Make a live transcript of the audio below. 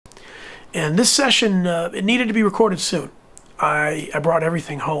And this session, it needed to be recorded soon. I brought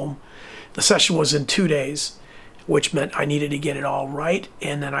everything home. The session was in 2 days, which meant I needed to get it all right,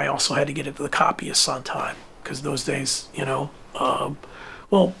 and then I also had to get it to the copyists on time, because those days, you know,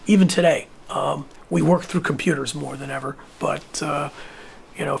 well, even today, we work through computers more than ever, but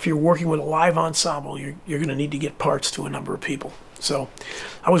you know, if you're working with a live ensemble, you're going to need to get parts to a number of people. So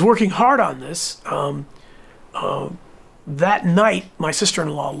I was working hard on this. That night, my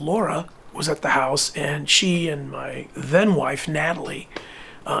sister-in-law, Laura, was at the house, and she and my then-wife, Natalie,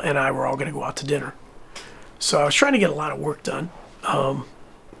 and I were all going to go out to dinner. So I was trying to get a lot of work done.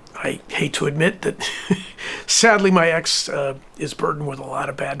 I hate to admit that, sadly, my ex is burdened with a lot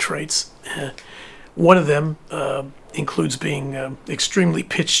of bad traits. One of them includes being extremely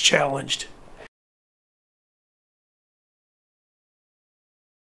pitch challenged,